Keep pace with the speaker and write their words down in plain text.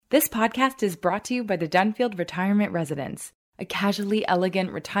This podcast is brought to you by the Dunfield Retirement Residence, a casually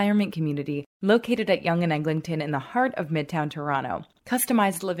elegant retirement community located at Yonge and Eglinton in the heart of Midtown Toronto.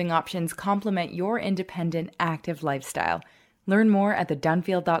 Customized living options complement your independent, active lifestyle. Learn more at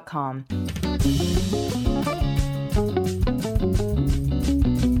thedunfield.com.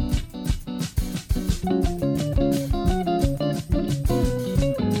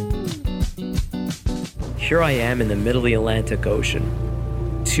 Here I am in the middle of the Atlantic Ocean,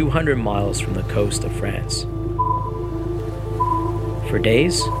 200 miles from the coast of France. For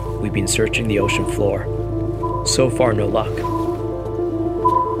days, we've been searching the ocean floor. So far, no luck. You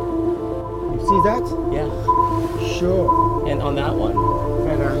see that? Yeah. Sure. And on that one?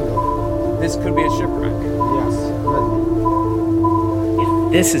 Triangle. This could be a shipwreck. Yes, let me. If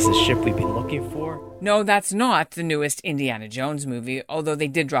this is the ship we've been looking for... No, that's not the newest Indiana Jones movie, although they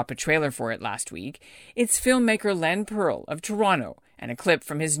did drop a trailer for it last week. It's filmmaker Len Pearl of Toronto, and a clip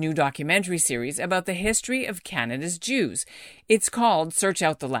from his new documentary series about the history of Canada's Jews. It's called Search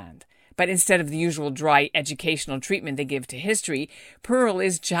Out the Land. But instead of the usual dry educational treatment they give to history, Pearl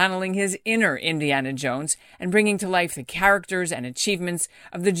is channeling his inner Indiana Jones and bringing to life the characters and achievements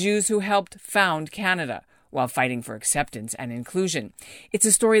of the Jews who helped found Canada, while fighting for acceptance and inclusion. It's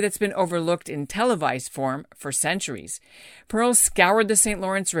a story that's been overlooked in televised form for centuries. Pearl scoured the St.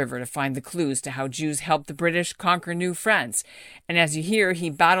 Lawrence River to find the clues to how Jews helped the British conquer New France. And as you hear, he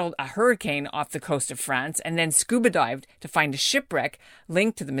battled a hurricane off the coast of France and then scuba dived to find a shipwreck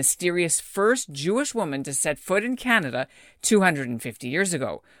linked to the mysterious first Jewish woman to set foot in Canada 250 years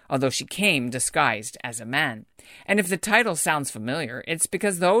ago, although she came disguised as a man. And if the title sounds familiar, it's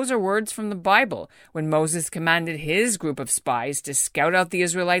because those are words from the Bible when Moses commanded his group of spies to scout out the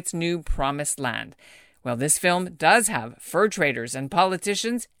Israelites' new promised land. Well, this film does have fur traders and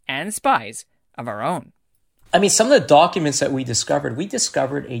politicians and spies of our own. I mean, some of the documents that we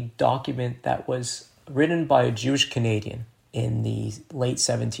discovered a document that was written by a Jewish Canadian in the late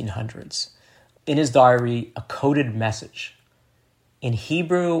 1700s. In his diary, a coded message in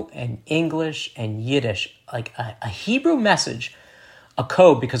Hebrew and English and Yiddish, like a Hebrew message, a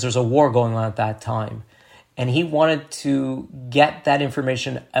code, because there's a war going on at that time. And he wanted to get that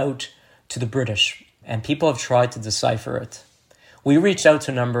information out to the British, and people have tried to decipher it. We reached out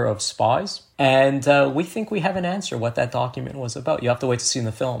to a number of spies, and we think we have an answer what that document was about. You have to wait to see in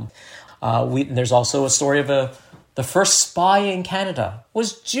the film. There's also a story of the first spy in Canada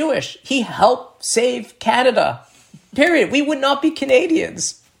was Jewish. He helped save Canada. Period. We would not be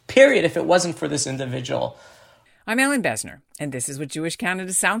Canadians. Period, if it wasn't for this individual. I'm Ellen Besner, and this is what Jewish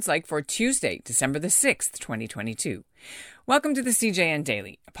Canada sounds like for Tuesday, December the 6th, 2022. Welcome to the CJN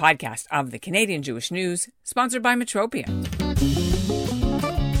Daily, a podcast of the Canadian Jewish News, sponsored by Metropia.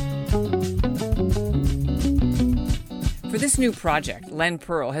 For this new project, Len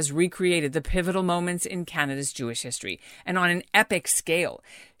Pearl has recreated the pivotal moments in Canada's Jewish history, and on an epic scale,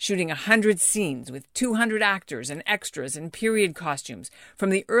 shooting 100 scenes with 200 actors and extras and period costumes from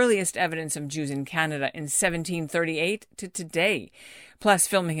the earliest evidence of Jews in Canada in 1738 to today, plus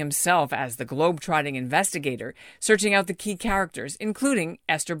filming himself as the globe-trotting investigator, searching out the key characters, including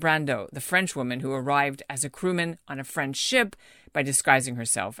Esther Brandeau, the French woman who arrived as a crewman on a French ship by disguising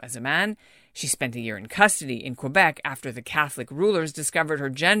herself as a man. She spent a year in custody in Quebec after the Catholic rulers discovered her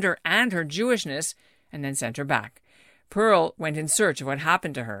gender and her Jewishness and then sent her back. Pearl went in search of what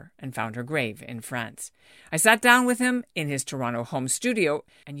happened to her and found her grave in France. I sat down with him in his Toronto home studio,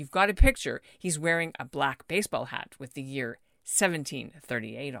 and you've got a picture. He's wearing a black baseball hat with the year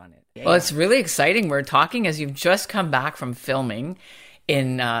 1738 on it. Well, it's really exciting. We're talking as you've just come back from filming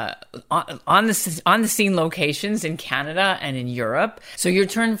in on the scene locations in Canada and in Europe. So you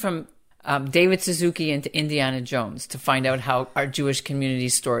turned from David Suzuki into Indiana Jones to find out how our Jewish community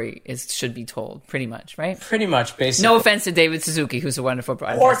story should be told, pretty much, right? Pretty much, basically. No offense to David Suzuki, who's a wonderful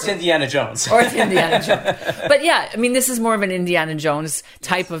broadcaster. Or to Indiana Jones. Or to Indiana Jones. But yeah, I mean, this is more of an Indiana Jones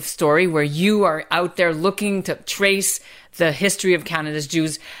type of story where you are out there looking to trace the history of Canada's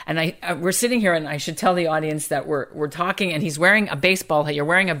Jews. And we're sitting here, and I should tell the audience that we're talking, and he's wearing a baseball hat. You're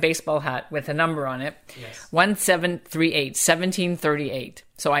wearing a baseball hat with a number on it. Yes. 1738.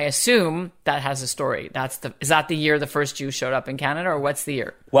 So I assume that has a story. Is that the year the first Jew showed up in Canada, or what's the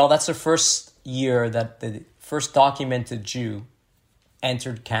year? Well, that's the first year that the first documented Jew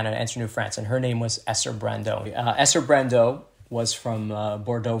entered Canada, entered New France, and her name was Esther Brandeau. Esther Brandeau was from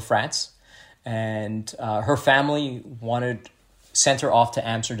Bordeaux, France, and her family sent her off to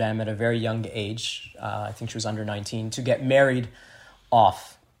Amsterdam at a very young age. I think she was under 19, to get married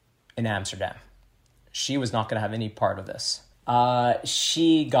off in Amsterdam. She was not going to have any part of this.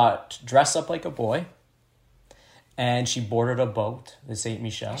 She got dressed up like a boy and she boarded a boat, the Saint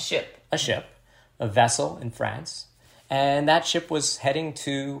Michel. A ship, a vessel in France. And that ship was heading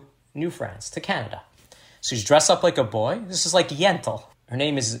to New France, to Canada. So she's dressed up like a boy. This is like Yentl. Her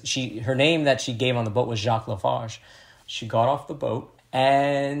name that she gave on the boat was Jacques Lafarge. She got off the boat,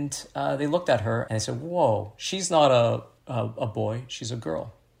 and they looked at her and they said, "Whoa, she's not a boy, she's a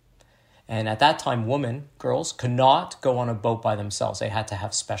girl." And at that time, girls could not go on a boat by themselves. They had to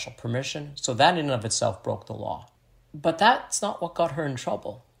have special permission. So that in and of itself broke the law. But that's not what got her in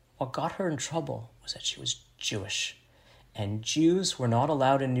trouble. What got her in trouble was that she was Jewish. And Jews were not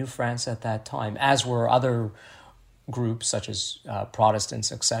allowed in New France at that time, as were other groups such as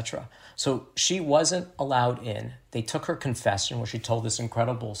Protestants, etc. So she wasn't allowed in. They took her confession, where she told this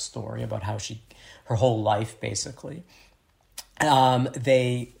incredible story about how her whole life, basically.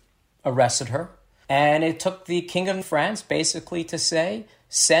 They arrested her. And it took the King of France basically to say,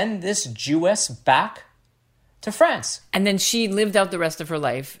 send this Jewess back to France. And then she lived out the rest of her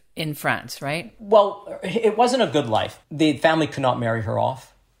life in France, right? Well, it wasn't a good life. The family could not marry her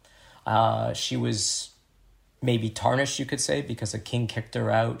off. She was maybe tarnished, you could say, because the king kicked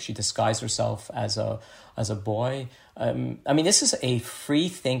her out. She disguised herself as a boy. This is a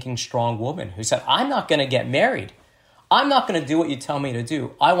free-thinking, strong woman who said, I'm not going to get married. I'm not going to do what you tell me to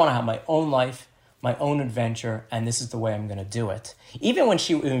do. I want to have my own life, my own adventure, and this is the way I'm going to do it. Even when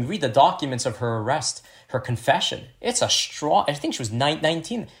you read the documents of her arrest, her confession, it's a strong, I think she was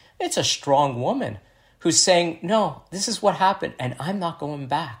 19. It's a strong woman who's saying, no, this is what happened, and I'm not going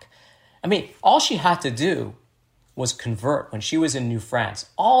back. All she had to do was convert when she was in New France.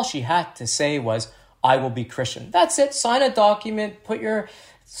 All she had to say was, I will be Christian. That's it. Sign a document,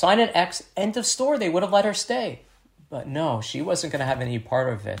 sign an X, end of story. They would have let her stay. But no, she wasn't going to have any part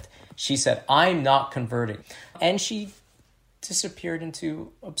of it. She said, I'm not converting. And she disappeared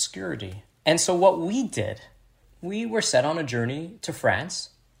into obscurity. And so what we did, we were set on a journey to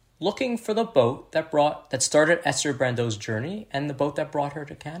France, looking for the boat that started Esther Brandeau's journey and the boat that brought her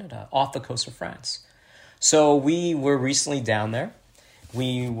to Canada off the coast of France. So we were recently down there.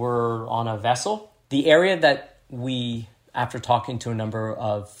 We were on a vessel. The area that we, after talking to a number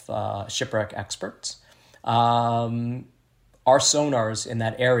of shipwreck experts, our sonars in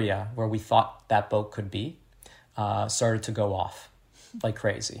that area where we thought that boat could be started to go off like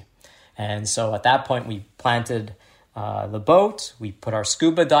crazy. And so at that point, we planted the boat. We put our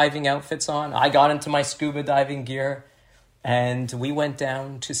scuba diving outfits on. I got into my scuba diving gear, and we went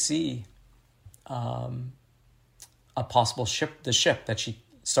down to see a possible ship, the ship that she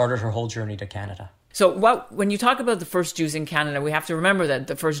started her whole journey to Canada. So when you talk about the first Jews in Canada, we have to remember that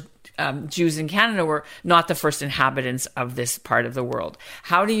the first Jews in Canada were not the first inhabitants of this part of the world.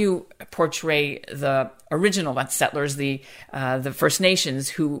 How do you portray the original settlers, the First Nations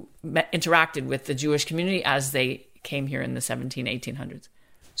who interacted with the Jewish community as they came here in the 1800s?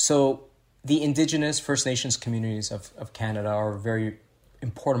 So the Indigenous First Nations communities of Canada are a very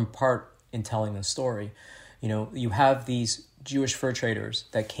important part in telling the story. You have these Jewish fur traders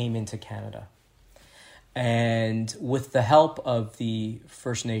that came into Canada. And with the help of the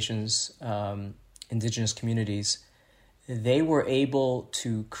First Nations Indigenous communities, they were able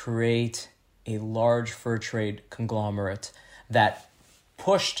to create a large fur trade conglomerate that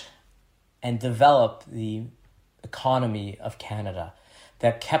pushed and developed the economy of Canada,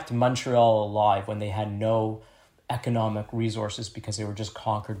 that kept Montreal alive when they had no economic resources because they were just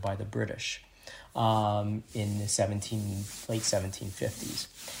conquered by the British in the late 1750s.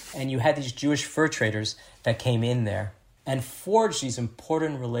 And you had these Jewish fur traders that came in there and forged these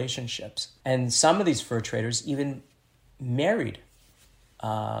important relationships. And some of these fur traders even married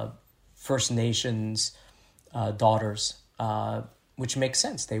First Nations daughters, which makes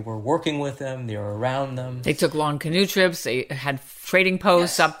sense. They were working with them. They were around them. They took long canoe trips. They had trading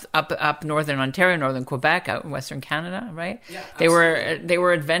posts up northern Ontario, northern Quebec, out in Western Canada, right? Yeah, they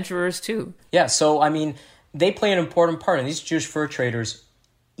were adventurers too. Yeah, so they play an important part. And these Jewish fur traders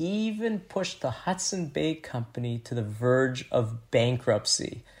even pushed the Hudson Bay Company to the verge of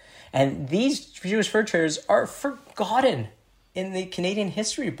bankruptcy. And these Jewish fur traders are forgotten in the Canadian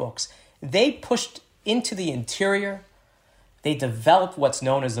history books. They pushed into the interior. They developed what's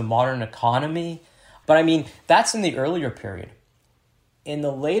known as the modern economy. But that's in the earlier period. In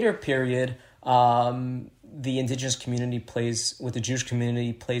the later period, the Indigenous community the Jewish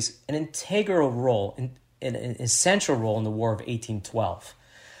community plays an integral role, an essential role in the War of 1812.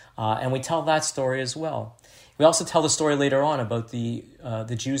 And we tell that story as well. We also tell the story later on about the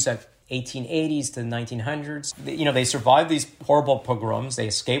Jews at 1880s to the 1900s. They survived these horrible pogroms. They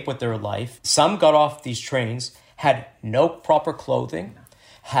escaped with their life. Some got off these trains, had no proper clothing,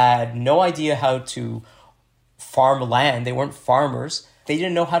 had no idea how to farmland. They weren't farmers. They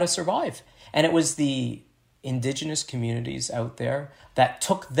didn't know how to survive. And it was the indigenous communities out there that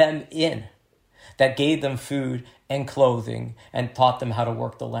took them in, that gave them food and clothing and taught them how to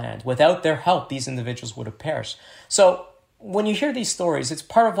work the land. Without their help, these individuals would have perished. So when you hear these stories, it's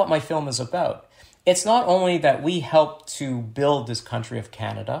part of what my film is about. It's not only that we helped to build this country of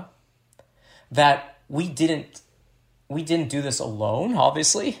Canada, that we didn't do this alone,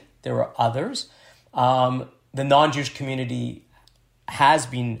 obviously. There were others. The non-Jewish community has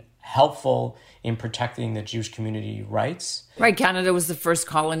been helpful in protecting the Jewish community rights. Right. Canada was the first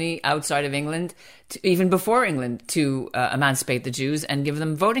colony outside of England, even before England, to emancipate the Jews and give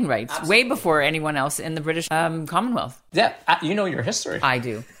them voting rights. Absolutely. Way before anyone else in the British Commonwealth. Yeah, you know your history. I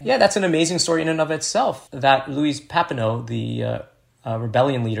do. Yeah, that's an amazing story in and of itself. That Louis Papineau, the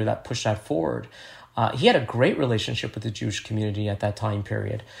rebellion leader that pushed that forward, he had a great relationship with the Jewish community at that time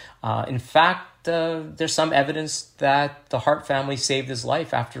period. In fact, there's some evidence that the Hart family saved his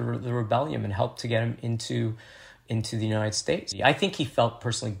life after the rebellion and helped to get him into the United States. I think he felt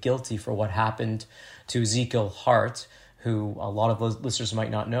personally guilty for what happened to Ezekiel Hart, who a lot of those listeners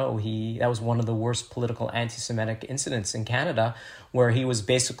might not know. That was one of the worst political anti-Semitic incidents in Canada, where he was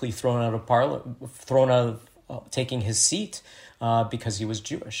basically thrown out of taking his seat because he was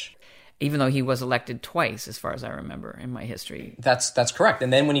Jewish. Even though he was elected twice, as far as I remember in my history. That's correct.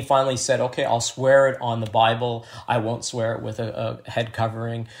 And then when he finally said, okay, I'll swear it on the Bible, I won't swear it with a head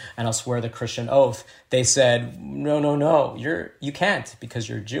covering, and I'll swear the Christian oath, they said, no, you can't because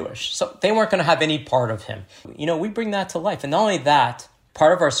you're Jewish. So they weren't going to have any part of him. You know, we bring that to life. And not only that,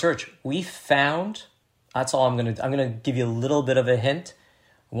 part of our search, we found, that's all I'm going to give you a little bit of a hint.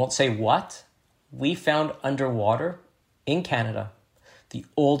 I won't say what. We found underwater in Canada the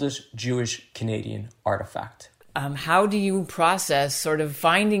oldest Jewish Canadian artifact. How do you process sort of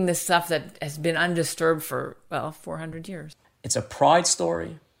finding the stuff that has been undisturbed for, 400 years? It's a pride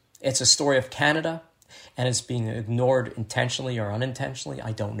story. It's a story of Canada, and it's being ignored intentionally or unintentionally.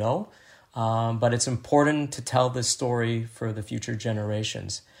 I don't know. But it's important to tell this story for the future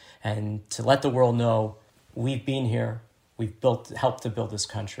generations and to let the world know we've been here, we've helped to build this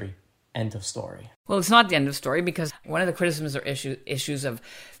country. End of story. Well, it's not the end of story, because one of the criticisms or issues of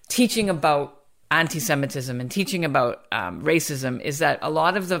teaching about anti-Semitism and teaching about racism is that a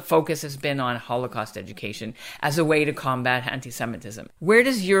lot of the focus has been on Holocaust education as a way to combat anti-Semitism. Where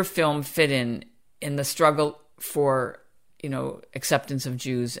does your film fit in the struggle for, acceptance of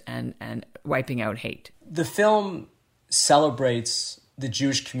Jews and wiping out hate? The film celebrates the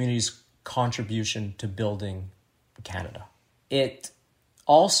Jewish community's contribution to building Canada. It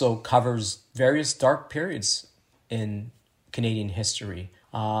also covers various dark periods in Canadian history.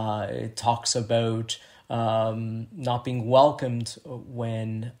 It talks about not being welcomed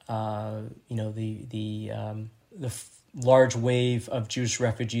when the large wave of Jewish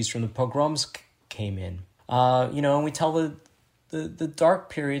refugees from the pogroms came in. And we tell the dark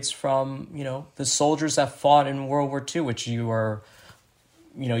periods from the soldiers that fought in World War II, which your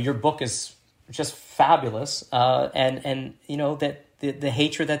book is just fabulous, and that. The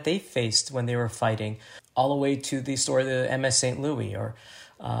hatred that they faced when they were fighting, all the way to the story of the MS St. Louis, or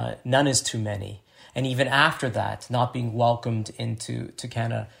None is Too Many. And even after that, not being welcomed into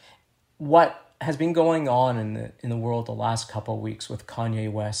Canada. What has been going on in the world the last couple of weeks with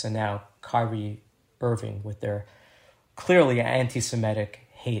Kanye West and now Kyrie Irving with their clearly anti-Semitic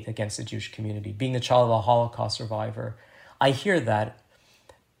hate against the Jewish community, being the child of a Holocaust survivor, I hear that,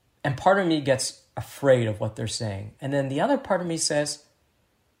 and part of me gets afraid of what they're saying. And then the other part of me says,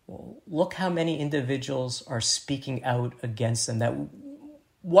 well, look how many individuals are speaking out against them that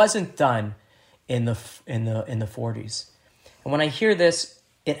wasn't done in the 40s. And when I hear this,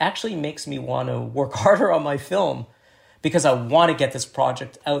 it actually makes me want to work harder on my film, because I want to get this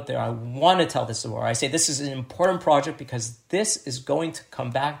project out there. I want to tell this story. I say this is an important project because this is going to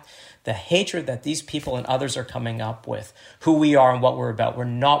combat the hatred that these people and others are coming up with, who we are and what we're about. We're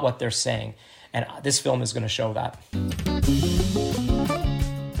not what they're saying. And this film is going to show that.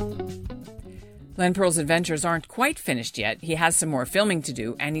 Len Pearl's adventures aren't quite finished yet. He has some more filming to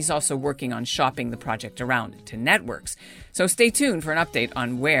do, and he's also working on shopping the project around to networks. So stay tuned for an update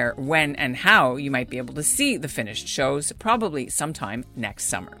on where, when, and how you might be able to see the finished shows, probably sometime next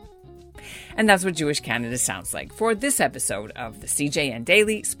summer. And that's what Jewish Canada sounds like for this episode of the CJN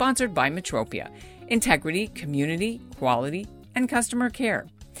Daily, sponsored by Metropia. Integrity, community, quality, and customer care.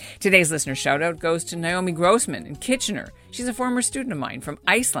 Today's listener shoutout goes to Naomi Grossman in Kitchener. She's a former student of mine from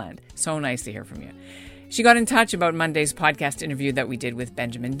Iceland. So nice to hear from you. She got in touch about Monday's podcast interview that we did with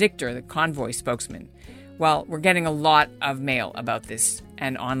Benjamin Dichter, the Convoy spokesman. Well, we're getting a lot of mail about this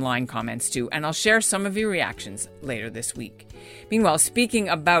and online comments too, and I'll share some of your reactions later this week. Meanwhile, speaking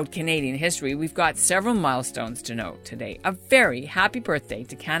about Canadian history, we've got several milestones to note today. A very happy birthday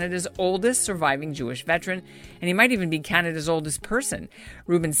to Canada's oldest surviving Jewish veteran, and he might even be Canada's oldest person.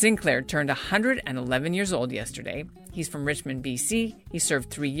 Reuben Sinclair turned 111 years old yesterday. He's from Richmond, BC. He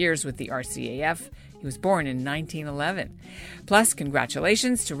served 3 years with the RCAF. He was born in 1911. Plus,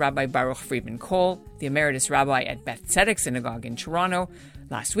 congratulations to Rabbi Baruch Friedman Cole, the emeritus rabbi at Beth Tzedek Synagogue in Toronto.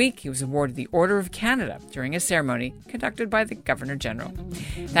 Last week, he was awarded the Order of Canada during a ceremony conducted by the Governor General.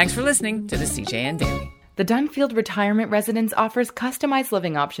 Thanks for listening to the CJN Daily. The Dunfield Retirement Residence offers customized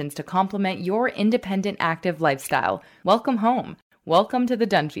living options to complement your independent, active lifestyle. Welcome home. Welcome to the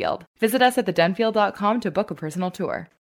Dunfield. Visit us at thedunfield.com to book a personal tour.